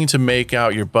struggling to make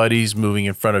out your buddies moving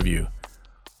in front of you.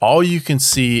 All you can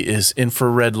see is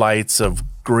infrared lights of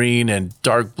green and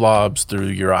dark blobs through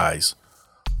your eyes,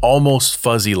 almost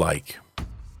fuzzy-like.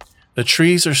 The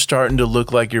trees are starting to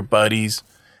look like your buddies,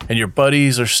 and your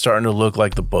buddies are starting to look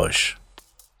like the bush.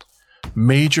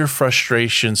 Major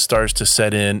frustration starts to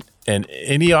set in, and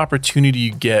any opportunity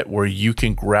you get where you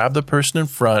can grab the person in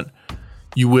front,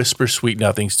 you whisper sweet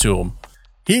nothings to him.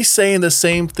 He's saying the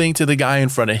same thing to the guy in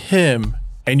front of him,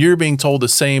 and you're being told the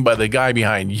same by the guy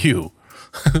behind you.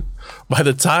 By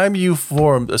the time you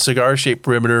form a cigar-shaped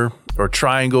perimeter or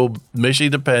triangle, mission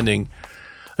depending,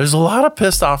 There's a lot of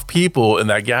pissed off people in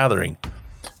that gathering.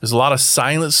 There's a lot of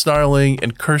silent snarling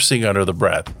and cursing under the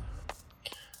breath.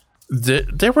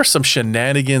 There were some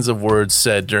shenanigans of words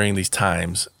said during these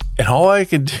times, and all I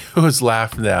can do is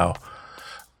laugh now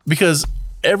because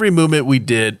every movement we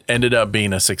did ended up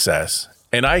being a success.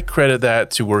 And I credit that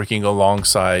to working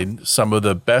alongside some of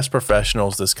the best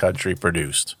professionals this country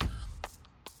produced.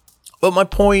 But my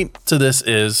point to this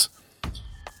is,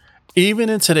 even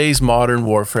in today's modern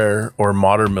warfare or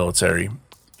modern military,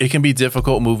 it can be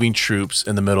difficult moving troops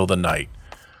in the middle of the night.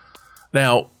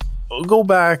 Now, go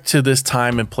back to this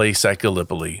time and place at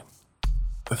Gallipoli.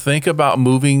 Think about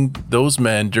moving those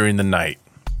men during the night.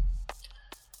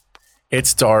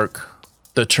 It's dark.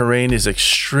 The terrain is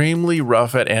extremely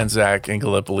rough at Anzac and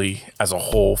Gallipoli as a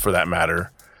whole, for that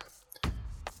matter.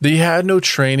 They had no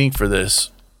training for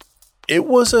this. It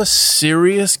was a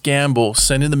serious gamble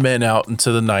sending the men out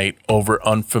into the night over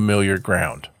unfamiliar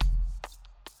ground.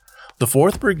 The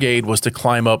 4th Brigade was to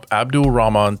climb up Abdul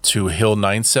Rahman to Hill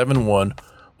 971,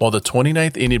 while the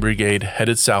 29th Indian Brigade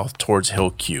headed south towards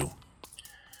Hill Q.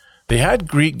 They had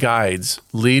Greek guides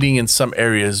leading in some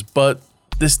areas, but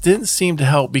this didn't seem to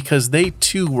help because they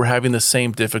too were having the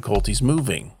same difficulties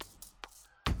moving.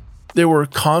 There were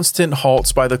constant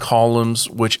halts by the columns,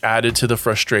 which added to the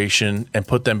frustration and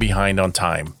put them behind on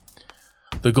time.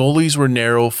 The gullies were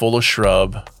narrow, full of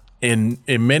shrub. In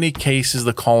many cases,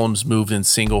 the columns moved in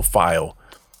single file.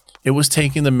 It was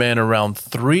taking the men around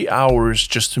 3 hours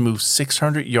just to move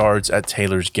 600 yards at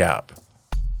Taylor's Gap.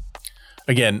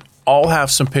 Again, I'll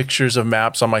have some pictures of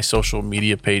maps on my social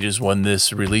media pages when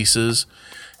this releases.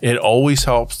 It always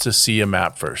helps to see a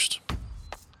map first.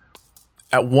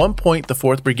 At one point, the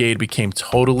 4th Brigade became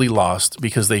totally lost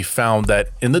because they found that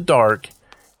in the dark,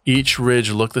 each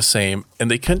ridge looked the same and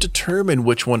they couldn't determine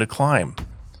which one to climb.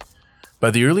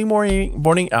 By the early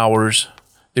morning hours,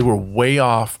 they were way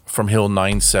off from Hill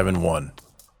 971.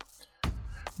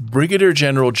 Brigadier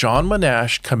General John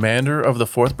Monash, commander of the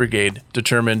 4th Brigade,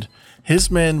 determined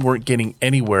his men weren't getting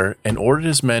anywhere and ordered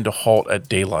his men to halt at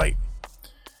daylight.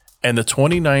 And the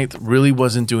 29th really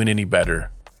wasn't doing any better.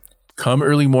 Come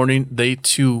early morning, they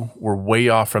too were way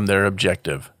off from their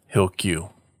objective, Hill Q.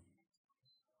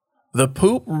 The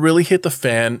poop really hit the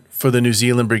fan for the New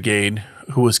Zealand Brigade,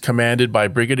 who was commanded by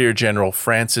Brigadier General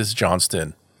Francis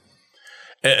Johnston.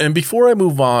 And before I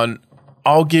move on,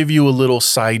 I'll give you a little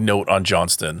side note on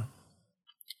Johnston.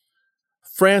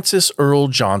 Francis Earl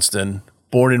Johnston,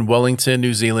 born in Wellington,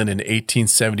 New Zealand in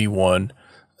 1871,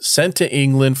 sent to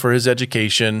England for his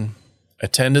education,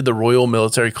 attended the Royal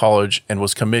Military College, and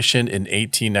was commissioned in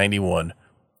 1891.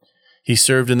 He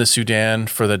served in the Sudan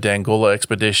for the Dangola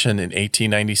expedition in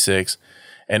 1896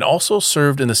 and also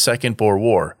served in the Second Boer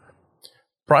War.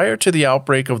 Prior to the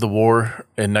outbreak of the war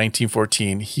in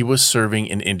 1914, he was serving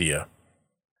in India.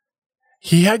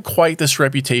 He had quite this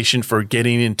reputation for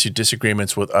getting into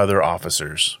disagreements with other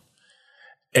officers.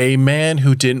 A man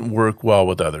who didn't work well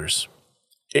with others.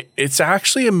 It's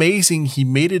actually amazing he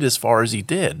made it as far as he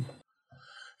did.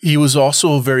 He was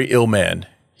also a very ill man.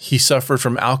 He suffered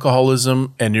from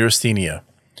alcoholism and neurasthenia,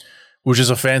 which is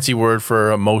a fancy word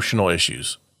for emotional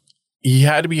issues. He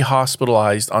had to be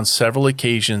hospitalized on several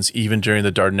occasions, even during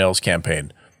the Dardanelles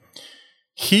campaign.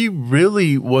 He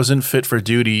really wasn't fit for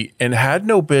duty and had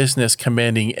no business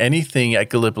commanding anything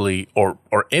at Gallipoli or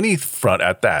any front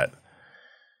at that.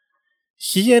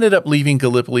 He ended up leaving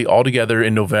Gallipoli altogether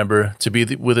in November to be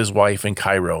with his wife in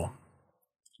Cairo.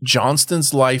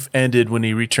 Johnston's life ended when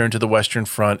he returned to the Western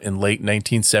Front in late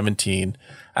 1917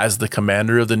 as the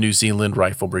commander of the New Zealand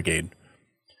Rifle Brigade.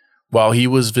 While he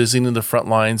was visiting the front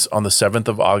lines on the 7th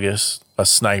of August, a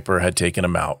sniper had taken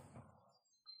him out.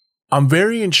 I'm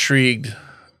very intrigued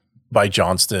by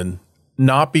Johnston,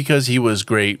 not because he was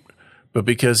great, but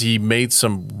because he made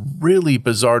some really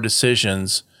bizarre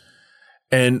decisions.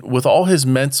 And with all his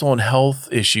mental and health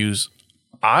issues,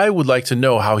 I would like to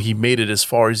know how he made it as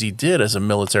far as he did as a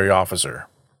military officer.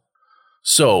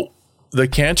 So, the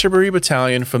Canterbury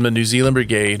Battalion from the New Zealand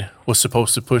Brigade was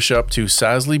supposed to push up to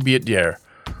Sazli-Biet-Dire,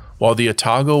 while the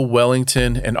Otago,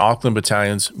 Wellington, and Auckland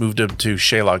battalions moved up to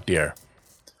Shelagdire.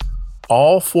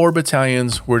 All 4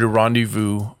 battalions were to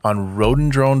rendezvous on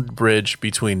Rhododendron Bridge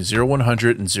between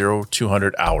 0100 and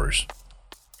 0200 hours.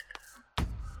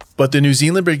 But the New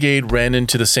Zealand Brigade ran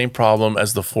into the same problem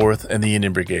as the 4th and the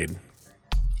Indian Brigade.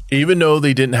 Even though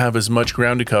they didn't have as much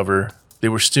ground to cover, they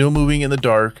were still moving in the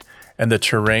dark, and the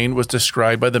terrain was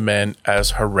described by the men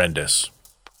as horrendous.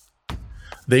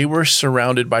 They were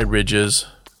surrounded by ridges.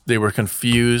 They were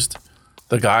confused.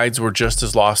 The guides were just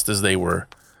as lost as they were.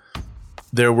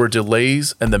 There were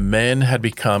delays, and the men had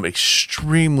become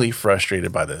extremely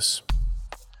frustrated by this.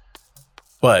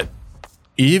 But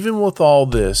even with all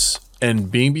this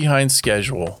and being behind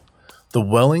schedule, the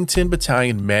Wellington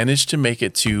Battalion managed to make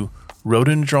it to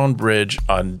Rhododendron Bridge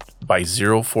by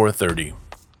 0430.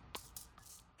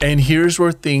 And here's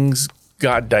where things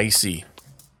got dicey.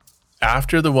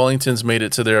 After the Wellingtons made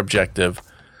it to their objective,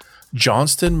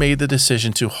 Johnston made the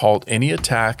decision to halt any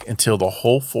attack until the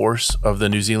whole force of the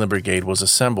New Zealand Brigade was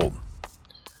assembled.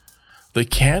 The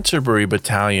Canterbury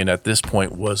Battalion at this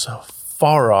point was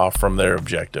far off from their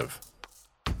objective.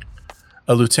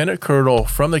 A lieutenant colonel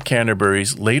from the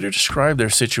Canterburys later described their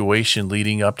situation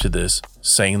leading up to this,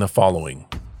 saying the following.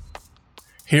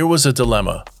 Here was a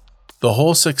dilemma. The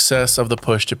whole success of the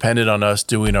push depended on us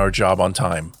doing our job on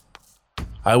time.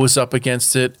 I was up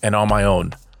against it and on my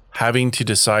own, having to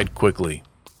decide quickly.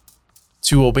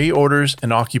 To obey orders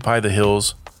and occupy the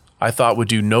hills, I thought would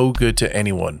do no good to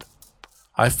anyone.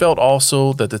 I felt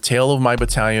also that the tail of my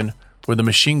battalion, where the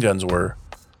machine guns were,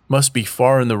 must be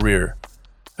far in the rear,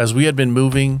 as we had been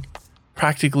moving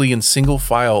practically in single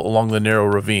file along the narrow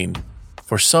ravine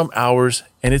for some hours,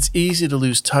 and it's easy to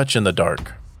lose touch in the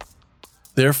dark.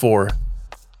 Therefore,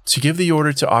 to give the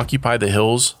order to occupy the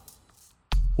hills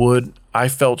would, I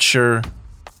felt sure,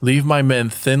 leave my men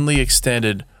thinly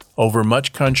extended over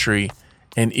much country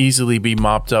and easily be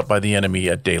mopped up by the enemy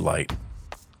at daylight.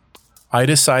 I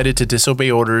decided to disobey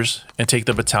orders and take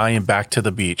the battalion back to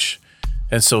the beach,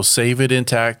 and so save it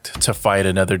intact to fight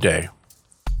another day.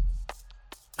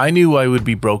 I knew I would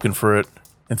be broken for it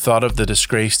and thought of the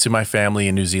disgrace to my family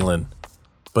in New Zealand,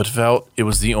 but felt it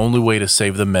was the only way to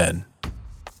save the men.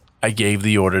 I gave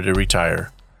the order to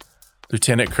retire.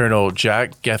 Lieutenant Colonel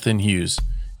Jack Gethin Hughes,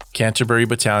 Canterbury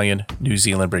Battalion, New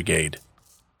Zealand Brigade.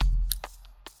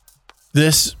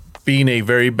 This being a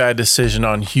very bad decision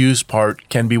on Hughes' part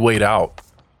can be weighed out.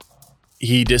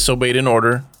 He disobeyed an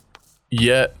order,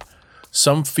 yet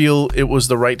some feel it was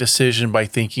the right decision by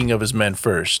thinking of his men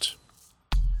first.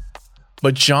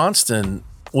 But Johnston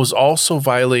was also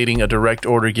violating a direct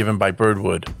order given by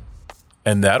Birdwood,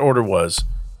 and that order was,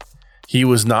 he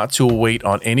was not to await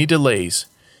on any delays.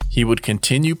 He would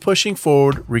continue pushing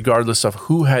forward regardless of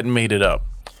who hadn't made it up.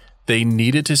 They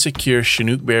needed to secure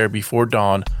Chinook Bear before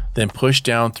dawn, then push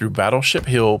down through Battleship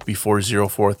Hill before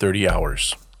 0430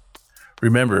 hours.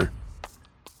 Remember,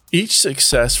 each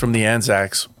success from the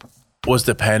Anzacs was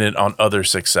dependent on other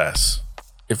success,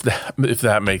 if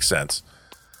that makes sense.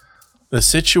 The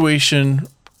situation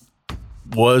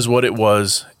was what it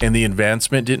was, and the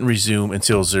advancement didn't resume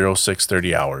until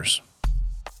 0630 hours.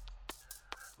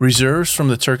 Reserves from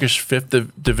the Turkish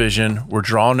 5th Division were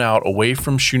drawn out away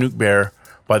from Chinook Bear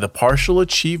by the partial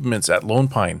achievements at Lone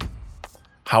Pine.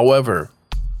 However,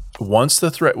 once the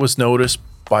threat was noticed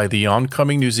by the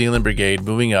oncoming New Zealand Brigade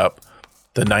moving up,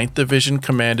 the 9th Division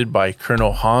commanded by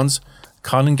Colonel Hans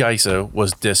Konengeise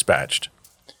was dispatched.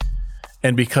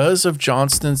 And because of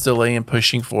Johnston's delay in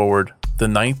pushing forward, the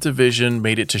 9th Division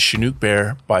made it to Chinook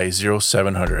Bear by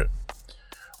 0700,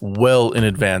 well in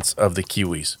advance of the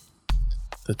Kiwis.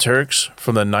 The Turks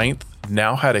from the 9th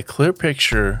now had a clear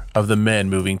picture of the men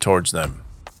moving towards them.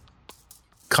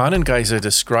 Konengeise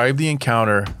described the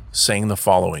encounter, saying the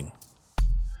following.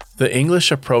 The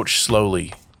English approached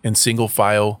slowly, in single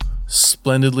file,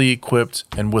 splendidly equipped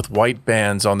and with white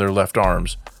bands on their left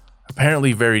arms,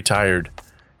 apparently very tired,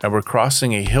 and were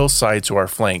crossing a hillside to our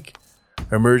flank,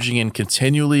 emerging in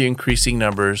continually increasing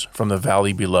numbers from the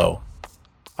valley below.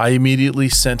 I immediately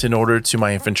sent an order to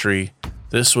my infantry.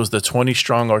 This was the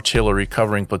 20-strong artillery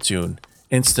covering platoon,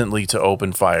 instantly to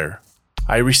open fire.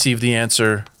 I received the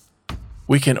answer,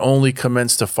 "We can only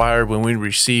commence to fire when we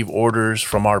receive orders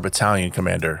from our battalion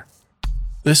commander."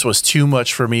 This was too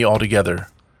much for me altogether.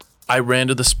 I ran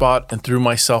to the spot and threw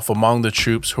myself among the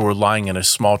troops who were lying in a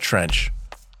small trench.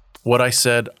 What I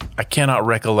said, I cannot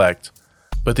recollect,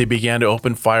 but they began to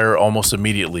open fire almost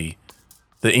immediately.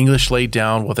 The English lay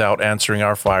down without answering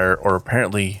our fire or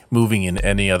apparently moving in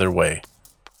any other way.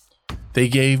 They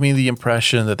gave me the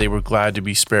impression that they were glad to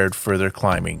be spared further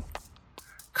climbing.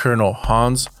 Colonel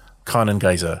Hans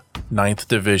Konengeise, 9th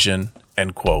Division,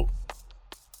 end quote.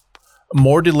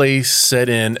 More delays set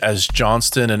in as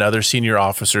Johnston and other senior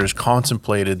officers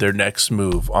contemplated their next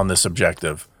move on this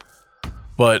objective.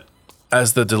 But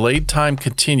as the delayed time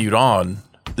continued on,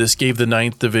 this gave the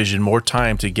 9th Division more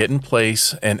time to get in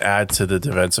place and add to the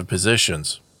defensive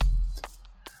positions.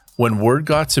 When word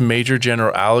got to Major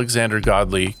General Alexander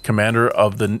Godley, commander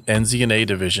of the NZNA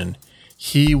Division,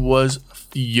 he was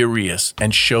furious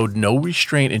and showed no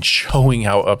restraint in showing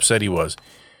how upset he was.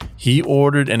 He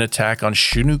ordered an attack on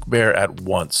Chinook Bear at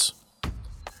once.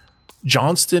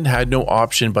 Johnston had no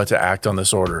option but to act on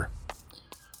this order.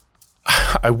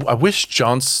 I wish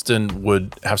Johnston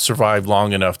would have survived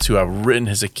long enough to have written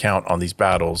his account on these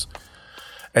battles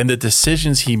and the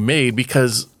decisions he made,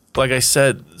 because, like I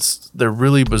said, they're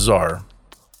really bizarre.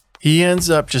 He ends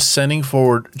up just sending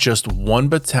forward just one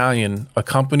battalion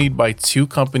accompanied by 2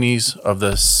 companies of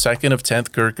the 2nd of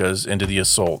 10th Gurkhas into the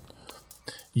assault.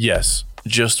 Yes,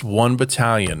 just one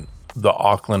battalion, the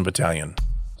Auckland Battalion.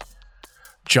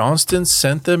 Johnston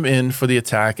sent them in for the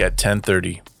attack at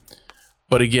 10:30.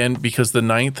 But again, because the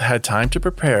 9th had time to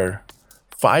prepare,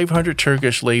 500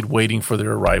 Turkish laid waiting for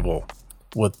their arrival.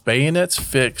 With bayonets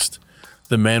fixed,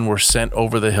 the men were sent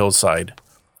over the hillside.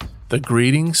 The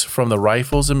greetings from the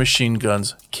rifles and machine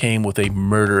guns came with a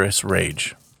murderous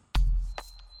rage.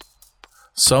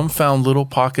 Some found little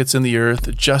pockets in the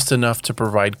earth, just enough to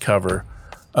provide cover.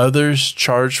 Others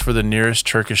charged for the nearest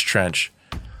Turkish trench.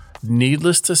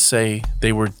 Needless to say,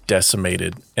 they were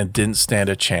decimated and didn't stand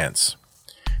a chance.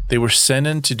 They were sent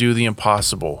in to do the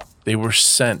impossible. They were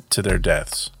sent to their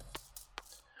deaths.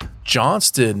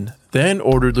 Johnston then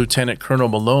ordered Lieutenant Colonel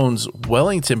Malone's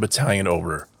Wellington Battalion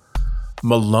over.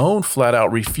 Malone flat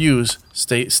out refused,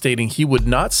 stating he would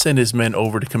not send his men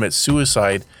over to commit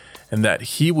suicide and that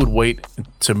he would wait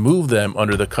to move them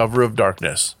under the cover of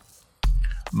darkness.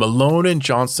 Malone and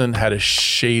Johnston had a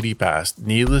shady past.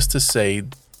 Needless to say,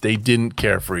 they didn't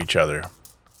care for each other.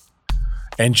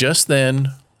 And just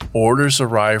then, orders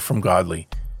arrived from Godley.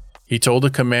 He told the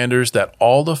commanders that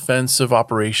all offensive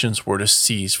operations were to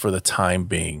cease for the time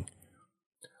being.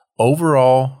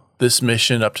 Overall, this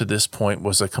mission up to this point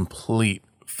was a complete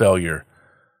failure.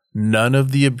 None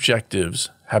of the objectives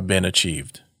have been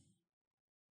achieved.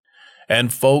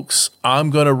 And folks, I'm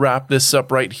going to wrap this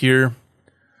up right here.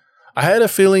 I had a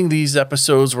feeling these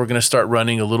episodes were going to start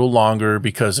running a little longer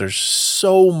because there's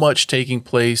so much taking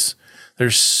place.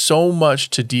 There's so much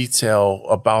to detail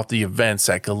about the events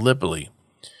at Gallipoli.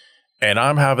 And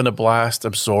I'm having a blast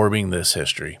absorbing this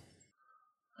history.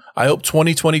 I hope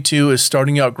 2022 is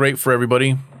starting out great for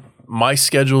everybody. My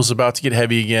schedule is about to get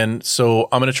heavy again, so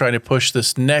I'm going to try to push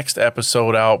this next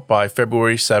episode out by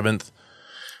February 7th.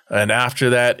 And after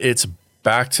that, it's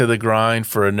back to the grind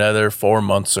for another 4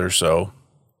 months or so.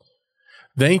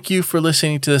 Thank you for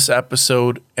listening to this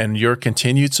episode and your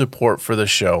continued support for the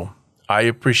show. I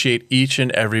appreciate each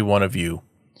and every one of you.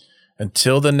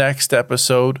 Until the next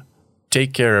episode,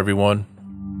 take care, everyone.